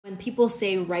people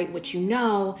say write what you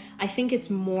know, I think it's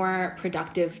more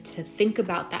productive to think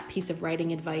about that piece of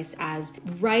writing advice as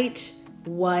write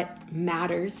what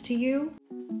matters to you.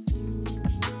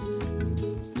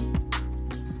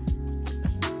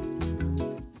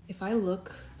 If I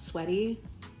look sweaty,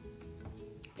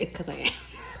 it's because I am.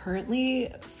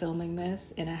 Currently filming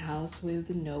this in a house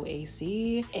with no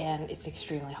AC, and it's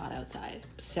extremely hot outside.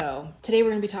 So today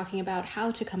we're going to be talking about how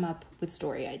to come up with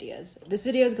story ideas. This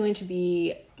video is going to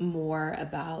be more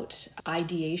about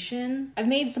ideation. I've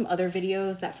made some other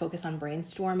videos that focus on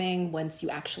brainstorming once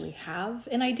you actually have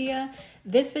an idea.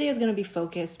 This video is going to be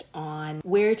focused on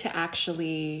where to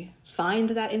actually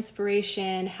find that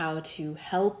inspiration, how to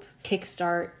help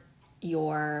kickstart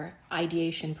your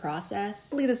ideation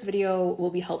process. Hopefully this video will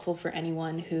be helpful for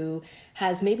anyone who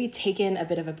has maybe taken a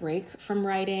bit of a break from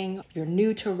writing. If you're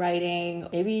new to writing,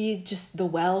 maybe just the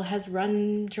well has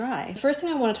run dry. The first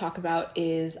thing I want to talk about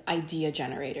is idea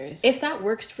generators. If that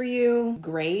works for you,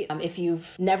 great. If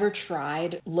you've never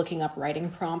tried looking up writing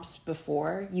prompts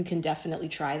before, you can definitely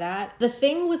try that. The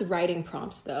thing with writing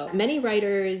prompts though, many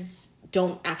writers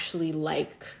don't actually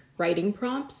like writing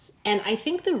prompts. And I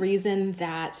think the reason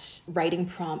that writing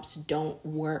prompts don't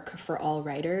work for all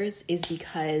writers is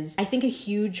because I think a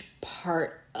huge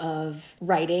part of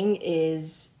writing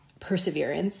is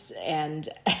perseverance, and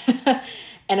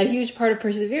and a huge part of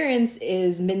perseverance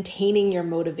is maintaining your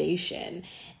motivation.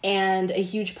 And a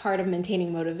huge part of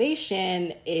maintaining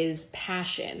motivation is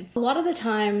passion. A lot of the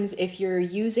times, if you're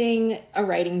using a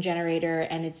writing generator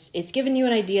and it's given you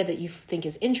an idea that you think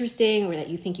is interesting or that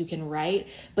you think you can write,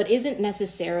 but isn't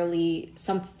necessarily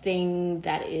something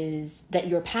that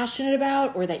you're passionate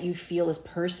about or that you feel is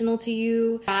personal to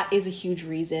you, that is a huge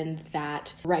reason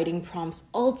that writing prompts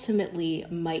ultimately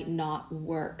might not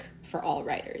work for all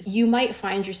writers. You might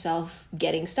find yourself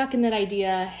getting stuck in that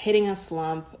idea, hitting a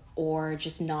slump, or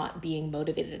just not being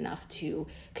motivated enough to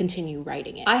continue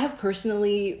writing it. I have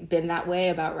personally been that way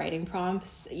about writing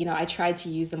prompts. You know, I tried to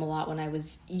use them a lot when I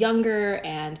was younger,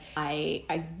 and I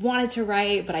wanted to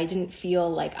write, but I didn't feel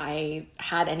like I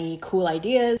had any cool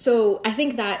ideas. So I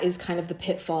think that is kind of the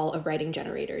pitfall of writing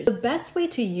generators. The best way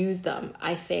to use them,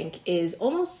 I think, is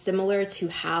almost similar to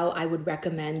how I would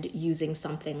recommend using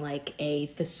something like a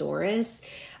thesaurus.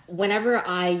 Whenever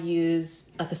I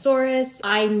use a thesaurus,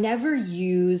 I never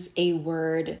use a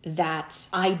word that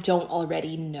I don't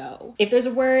already know. If there's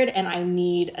a word and I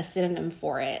need a synonym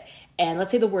for it, and let's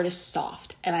say the word is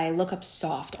soft, and I look up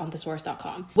soft on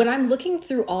thesaurus.com. When I'm looking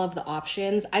through all of the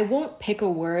options, I won't pick a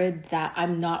word that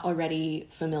I'm not already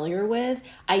familiar with.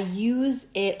 I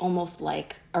use it almost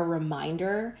like a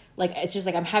reminder. Like, it's just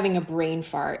like I'm having a brain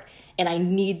fart, and I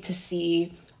need to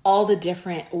see all the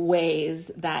different ways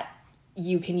that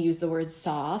you can use the word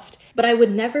soft, but I would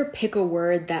never pick a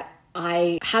word that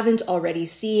I haven't already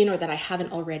seen or that I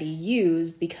haven't already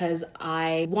used, because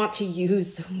I want to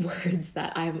use words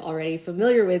that I'm already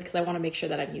familiar with because I want to make sure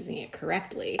that I'm using it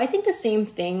correctly. I think the same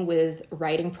thing with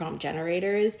writing prompt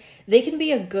generators. They can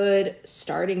be a good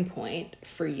starting point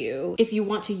for you if you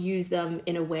want to use them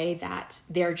in a way that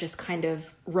they're just kind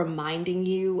of reminding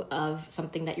you of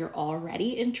something that you're already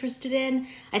interested in.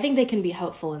 I think they can be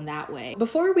helpful in that way.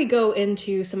 Before we go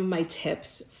into some of my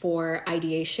tips for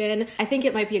ideation, I think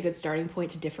it might be a good starting point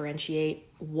to differentiate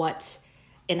what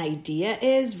an idea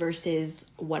is versus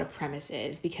what a premise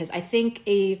is, because I think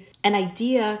an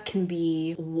idea can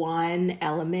be one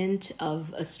element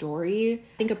of a story.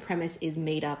 I think a premise is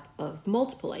made up of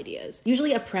multiple ideas.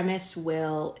 Usually a premise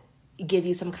will give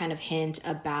you some kind of hint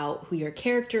about who your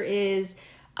character is,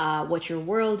 what your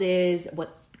world is,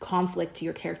 what conflict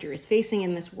your character is facing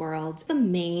in this world. The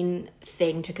main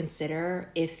thing to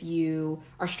consider if you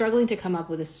are struggling to come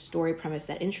up with a story premise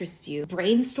that interests you,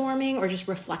 brainstorming or just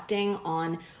reflecting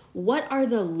on what are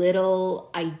the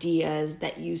little ideas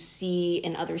that you see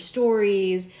in other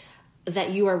stories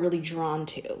that you are really drawn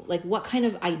to. Like, what kind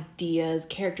of ideas,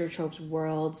 character tropes,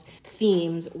 worlds,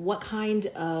 themes, what kind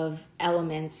of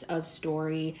elements of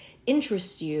story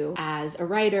interest you as a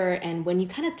writer? And when you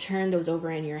kind of turn those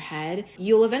over in your head,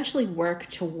 you'll eventually work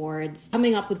towards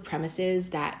coming up with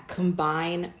premises that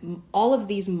combine all of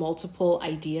these multiple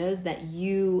ideas that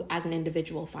you as an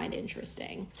individual find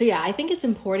interesting. So yeah, I think it's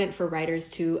important for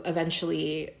writers to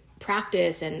eventually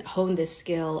practice and hone this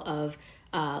skill of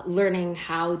learning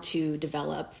how to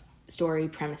develop story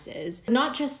premises.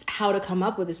 Not just how to come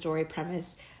up with a story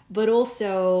premise, but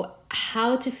also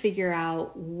how to figure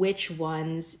out which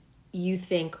ones you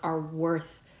think are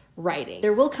worth writing.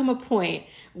 There will come a point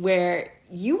where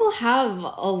you will have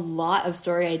a lot of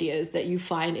story ideas that you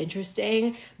find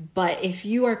interesting, but if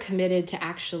you are committed to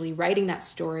actually writing that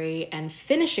story and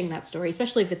finishing that story,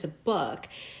 especially if it's a book,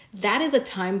 that is a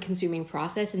time-consuming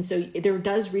process. And so there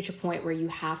does reach a point where you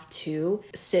have to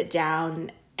sit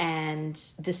down and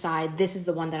decide, this is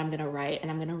the one that I'm going to write,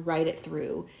 and I'm going to write it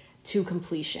through to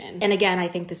completion. And again, I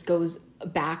think this goes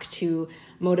back to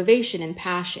motivation and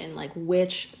passion. Like,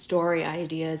 which story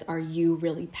ideas are you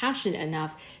really passionate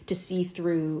enough to see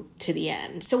through to the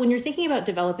end? So when you're thinking about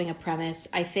developing a premise,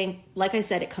 I think, like I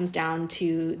said, it comes down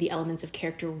to the elements of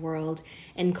character, world,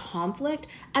 and conflict,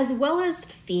 as well as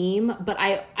theme. But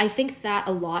I think that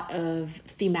a lot of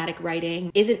thematic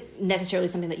writing isn't necessarily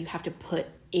something that you have to put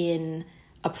in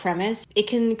a premise. It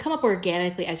can come up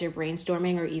organically as you're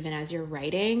brainstorming or even as you're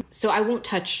writing. So I won't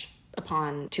touch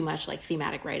upon too much like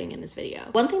thematic writing in this video.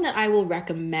 One thing that I will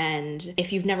recommend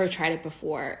if you've never tried it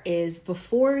before is,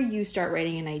 before you start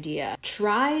writing an idea,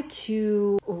 try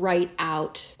to write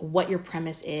out what your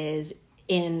premise is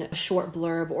in a short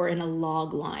blurb or in a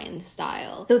log line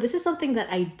style. So this is something that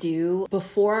I do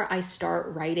before I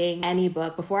start writing any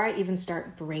book, before I even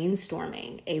start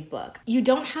brainstorming a book. You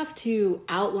don't have to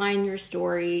outline your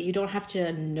story. You don't have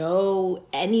to know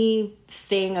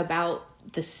anything about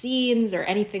the scenes or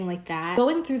anything like that.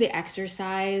 Going through the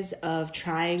exercise of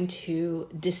trying to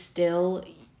distill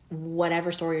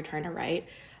whatever story you're trying to write,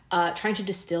 trying to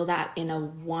distill that in a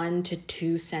 1 to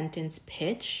 2 sentence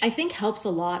pitch, I think helps a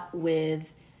lot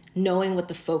with knowing what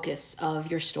the focus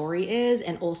of your story is,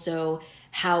 and also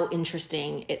how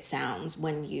interesting it sounds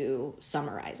when you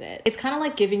summarize it. It's kind of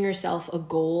like giving yourself a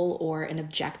goal or an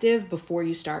objective before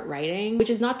you start writing, which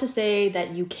is not to say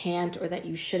that you can't or that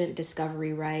you shouldn't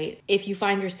discovery write. If you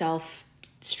find yourself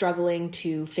struggling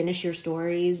to finish your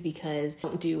stories because you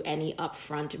don't do any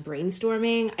upfront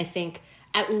brainstorming, I think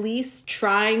at least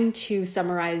trying to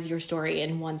summarize your story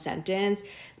in 1 sentence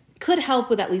could help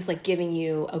with at least like giving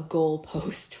you a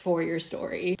goalpost for your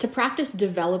story. To practice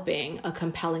developing a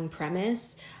compelling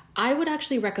premise, I would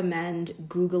actually recommend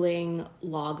Googling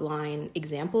logline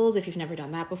examples if you've never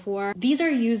done that before. These are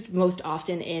used most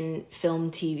often in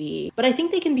film, TV, but I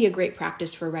think they can be a great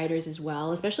practice for writers as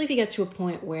well, especially if you get to a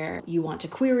point where you want to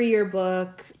query your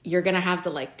book. You're gonna have to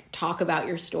like talk about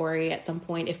your story at some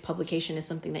point if publication is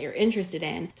something that you're interested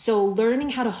in. So learning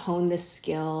how to hone this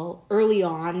skill early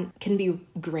on can be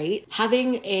great.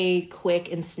 Having a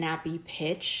quick and snappy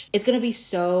pitch, it's gonna be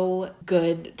so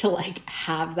good to like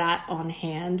have that on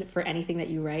hand for anything that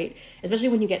you write, especially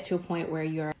when you get to a point where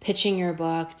you're pitching your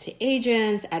book to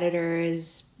agents,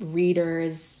 editors,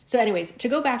 readers. So anyways, to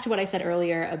go back to what I said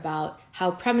earlier about how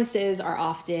premises are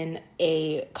often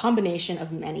a combination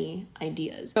of many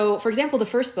ideas. So for example, the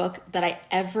first book that I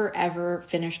ever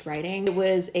finished writing, it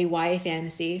was a YA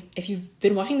fantasy. If you've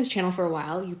been watching this channel for a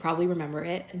while, you probably remember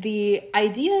it. The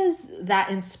ideas that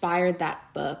inspired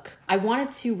that book, I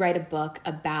wanted to write a book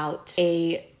about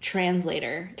a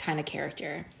translator kind of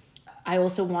character. I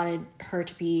also wanted her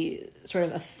to be sort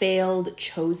of a failed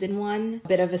chosen one, a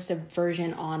bit of a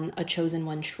subversion on a chosen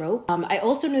one trope. I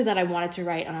also knew that I wanted to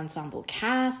write an ensemble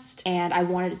cast, and I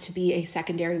wanted it to be a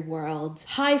secondary world,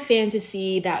 high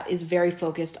fantasy that is very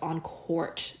focused on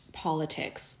court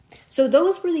politics. So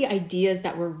those were the ideas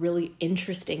that were really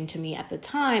interesting to me at the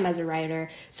time as a writer.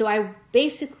 So I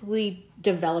basically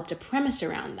developed a premise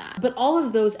around that. But all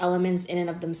of those elements in and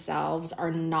of themselves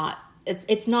are not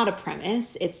it's not a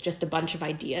premise, it's just a bunch of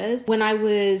ideas. When I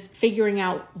was figuring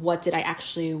out what did I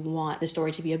actually want the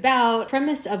story to be about, the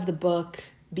premise of the book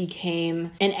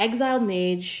became an exiled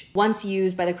mage, once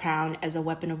used by the crown as a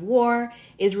weapon of war,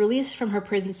 is released from her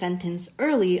prison sentence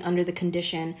early under the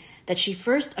condition that she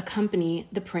first accompany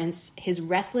the prince, his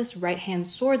restless right-hand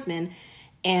swordsman,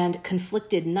 and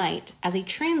conflicted knight as a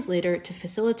translator to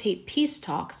facilitate peace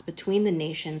talks between the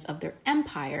nations of their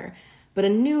empire, but a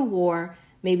new war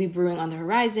may be brewing on the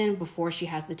horizon before she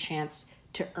has the chance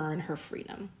to earn her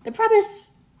freedom. The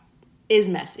premise is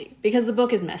messy because the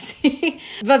book is messy,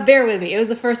 but bear with me. It was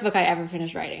the first book I ever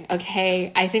finished writing,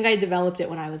 okay? I think I developed it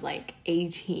when I was like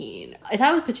 18. If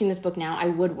I was pitching this book now, I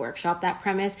would workshop that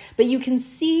premise, but you can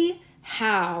see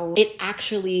how it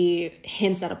actually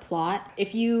hints at a plot.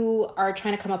 If you are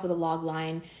trying to come up with a log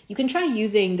line, you can try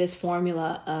using this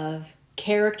formula of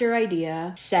character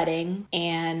idea, setting,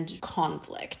 and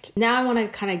conflict. Now I want to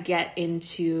kind of get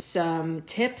into some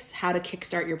tips how to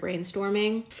kickstart your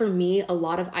brainstorming. For me, a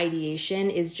lot of ideation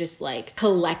is just like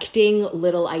collecting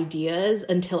little ideas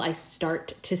until I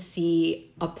start to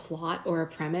see a plot or a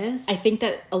premise. I think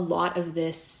that a lot of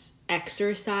this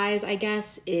exercise, I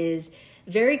guess, is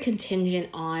very contingent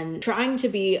on trying to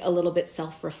be a little bit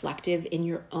self-reflective in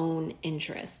your own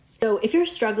interests. So if you're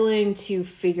struggling to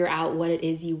figure out what it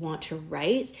is you want to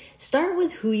write, start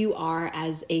with who you are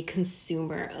as a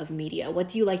consumer of media. What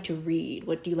do you like to read?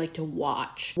 What do you like to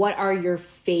watch? What are your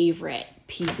favorite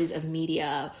pieces of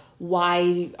media,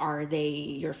 why are they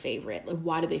your favorite? Like,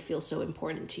 why do they feel so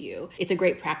important to you? It's a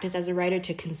great practice as a writer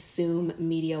to consume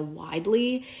media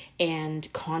widely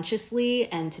and consciously,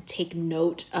 and to take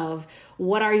note of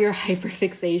what are your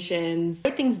hyperfixations.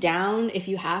 Write things down if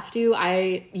you have to.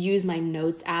 I use my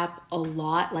notes app a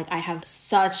lot. Like, I have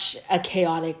such a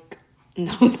chaotic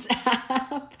notes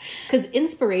app because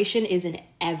inspiration is in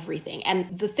everything.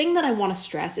 And the thing that I want to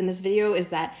stress in this video is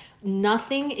that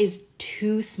nothing is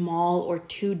too small or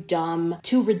too dumb,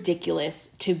 too ridiculous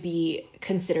to be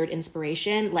considered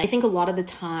inspiration. Like, I think a lot of the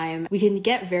time we can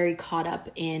get very caught up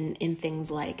in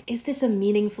things like, is this a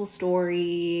meaningful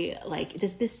story? Like,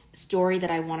 does this story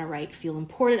that I want to write feel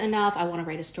important enough? I want to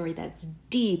write a story that's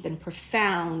deep and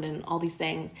profound and all these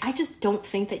things. I just don't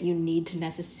think that you need to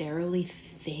necessarily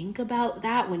think about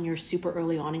that when you're super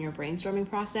early on in your brainstorming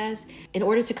process in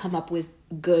order to come up with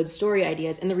good story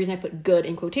ideas. And the reason I put good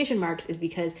in quotation marks is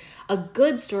because a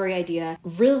good story idea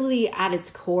really at its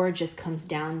core just comes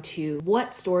down to,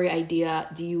 what story idea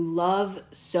do you love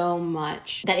so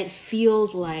much that it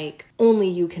feels like only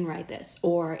you can write this,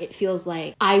 or it feels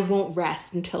like I won't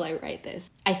rest until I write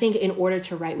this. I think in order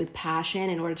to write with passion,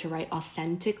 in order to write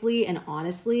authentically and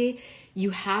honestly, you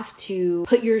have to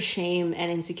put your shame and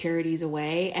insecurities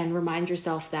away and remind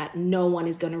yourself that no one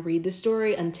is going to read the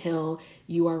story until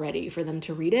you are ready for them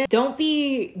to read it.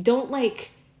 Don't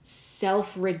like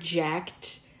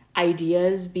self-reject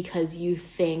ideas because you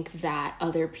think that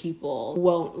other people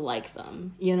won't like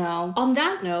them, you know? On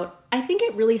that note, I think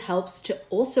it really helps to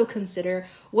also consider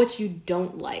what you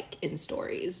don't like in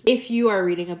stories. If you are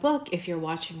reading a book, if you're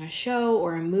watching a show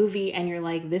or a movie and you're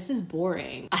like, this is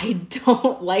boring, I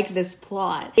don't like this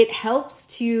plot, it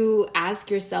helps to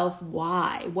ask yourself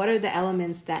why. What are the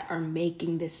elements that are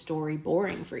making this story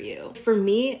boring for you? For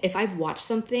me, if I've watched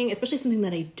something, especially something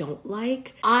that I don't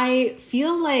like, I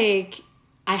feel like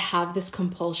I have this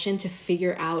compulsion to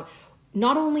figure out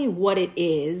not only what it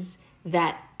is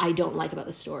that I don't like about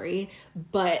the story,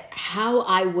 but how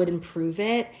I would improve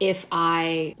it if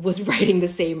I was writing the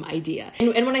same idea.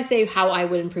 And when I say how I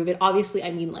would improve it, obviously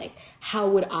I mean like, how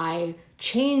would I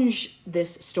change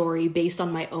this story based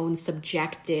on my own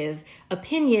subjective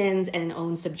opinions and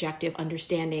own subjective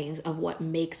understandings of what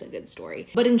makes a good story.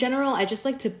 But in general, I just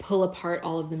like to pull apart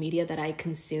all of the media that I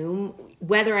consume,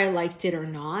 whether I liked it or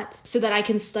not, so that I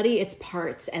can study its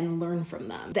parts and learn from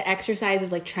them. The exercise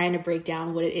of like trying to break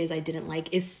down what it is I didn't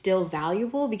like is still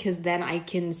valuable because then I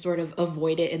can sort of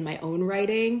avoid it in my own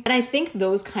writing. And I think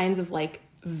those kinds of like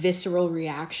visceral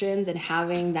reactions and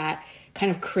having that kind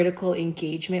of critical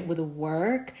engagement with a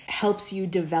work helps you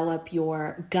develop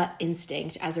your gut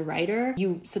instinct as a writer,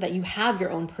 so that you have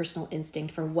your own personal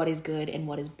instinct for what is good and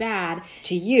what is bad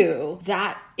to you.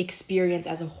 That experience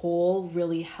as a whole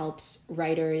really helps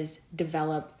writers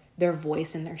develop their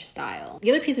voice and their style.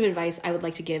 The other piece of advice I would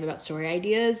like to give about story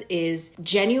ideas is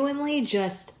genuinely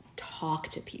just talk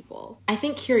to people. I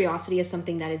think curiosity is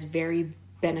something that is very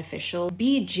beneficial.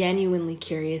 Be genuinely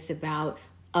curious about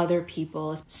other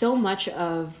people. So much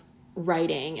of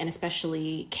writing, and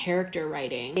especially character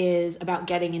writing, is about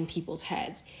getting in people's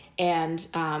heads. And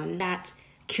that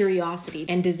curiosity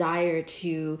and desire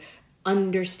to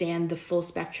understand the full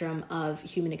spectrum of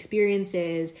human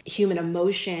experiences, human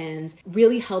emotions,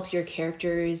 really helps your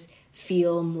characters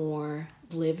feel more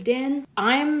lived in.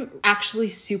 I'm actually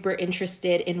super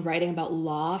interested in writing about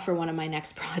law for one of my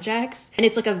next projects. And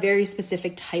it's like a very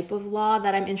specific type of law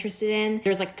that I'm interested in.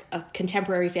 There's like a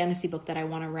contemporary fantasy book that I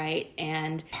want to write.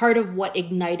 And part of what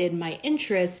ignited my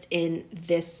interest in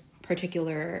this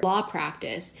particular law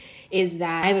practice is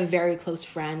that I have a very close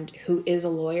friend who is a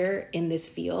lawyer in this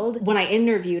field. When I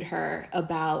interviewed her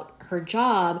about her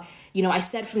job, you know, I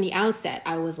said from the outset,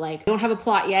 I was like, I don't have a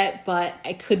plot yet, but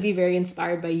I could be very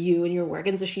inspired by you and your work.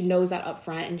 And so she knows that up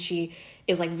front, and she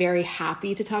is like very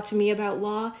happy to talk to me about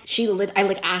law. I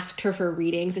like asked her for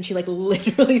readings, and she like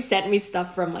literally sent me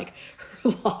stuff from like her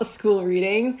law school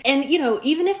readings. And you know,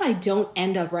 even if I don't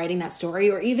end up writing that story,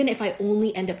 or even if I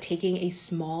only end up taking a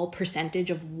small percentage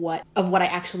of what I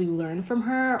actually learned from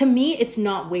her, to me, it's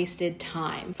not wasted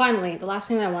time. Finally, the last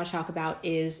thing that I want to talk about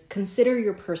is consider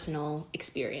your personal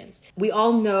experience. We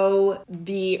all know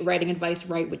the writing advice,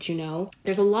 write what you know.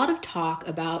 There's a lot of talk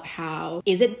about how,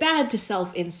 is it bad to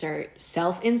self-insert?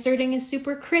 Self-inserting is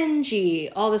super cringy,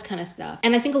 all this kind of stuff.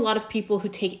 And I think a lot of people who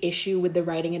take issue with the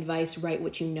writing advice, write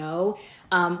what you know,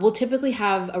 will typically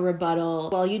have a rebuttal,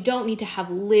 well, you don't need to have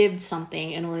lived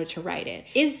something in order to write it.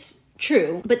 Is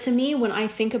True. But to me, when I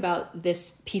think about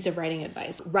this piece of writing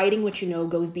advice, writing what you know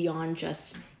goes beyond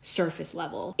just surface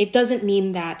level. It doesn't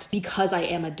mean that because I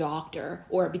am a doctor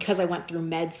or because I went through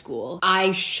med school,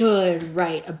 I should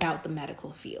write about the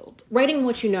medical field. Writing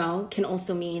what you know can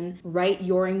also mean write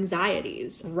your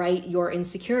anxieties, write your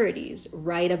insecurities,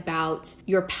 write about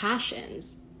your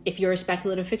passions. If you're a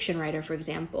speculative fiction writer, for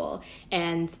example,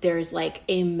 and there's like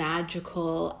a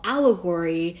magical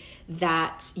allegory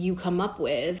that you come up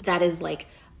with that is like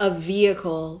a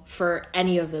vehicle for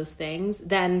any of those things,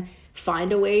 then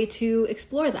find a way to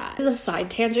explore that. This is a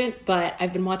side tangent, but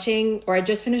I've been watching, or I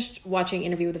just finished watching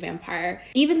Interview with a Vampire.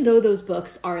 Even though those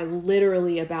books are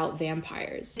literally about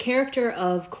vampires, the character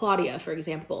of Claudia, for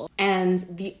example, and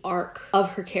the arc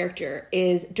of her character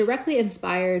is directly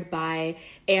inspired by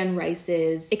Anne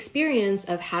Rice's experience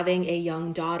of having a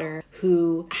young daughter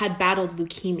who had battled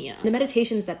leukemia. The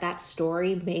meditations that that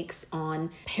story makes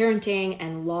on parenting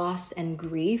and loss and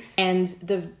grief, and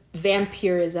the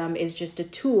vampirism is just a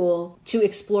tool to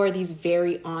explore these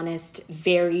very honest,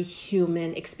 very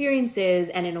human experiences,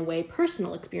 and in a way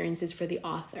personal experiences for the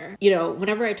author. You know,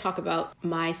 whenever I talk about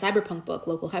my cyberpunk book,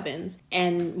 Local Heavens,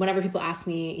 and whenever people ask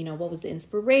me, you know, what was the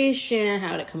inspiration,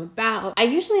 how did it come about, I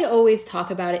usually always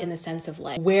talk about it in the sense of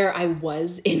like where I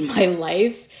was in my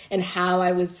life and how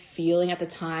I was feeling at the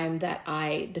time that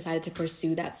I decided to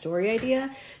pursue that story idea.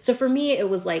 So for me, it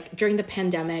was like during the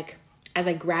pandemic, as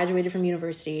I graduated from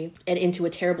university and into a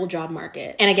terrible job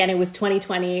market. And again, it was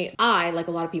 2020. I, like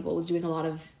a lot of people, was doing a lot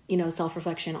of, you know,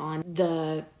 self-reflection on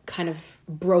the kind of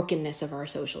brokenness of our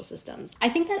social systems. I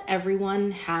think that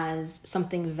everyone has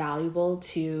something valuable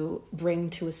to bring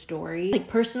to a story. Like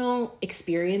personal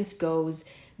experience goes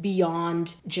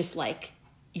beyond just like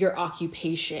your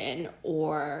occupation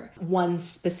or one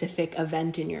specific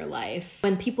event in your life.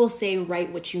 When people say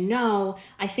write what you know,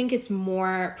 I think it's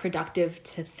more productive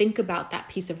to think about that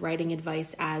piece of writing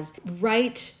advice as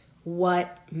write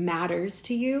what matters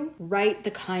to you, write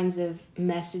the kinds of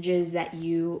messages that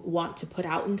you want to put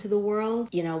out into the world,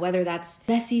 you know, whether that's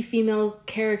messy female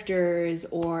characters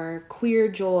or queer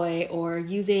joy or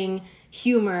using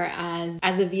humor as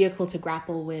a vehicle to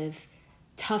grapple with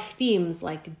tough themes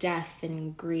like death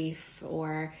and grief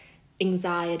or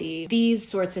anxiety. These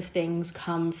sorts of things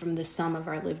come from the sum of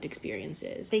our lived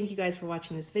experiences. Thank you guys for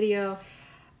watching this video.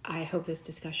 I hope this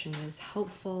discussion was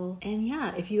helpful. And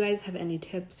yeah, if you guys have any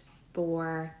tips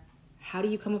for how do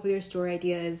you come up with your story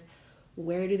ideas,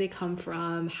 where do they come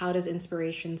from, how does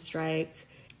inspiration strike,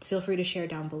 feel free to share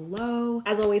down below.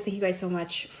 As always, thank you guys so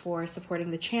much for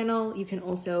supporting the channel. You can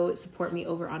also support me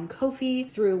over on Ko-fi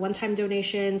through one-time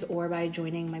donations or by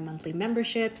joining my monthly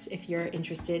memberships. If you're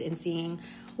interested in seeing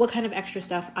what kind of extra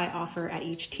stuff I offer at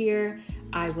each tier,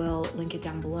 I will link it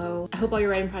down below. I hope all your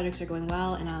writing projects are going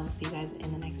well, and I'll see you guys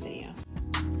in the next video.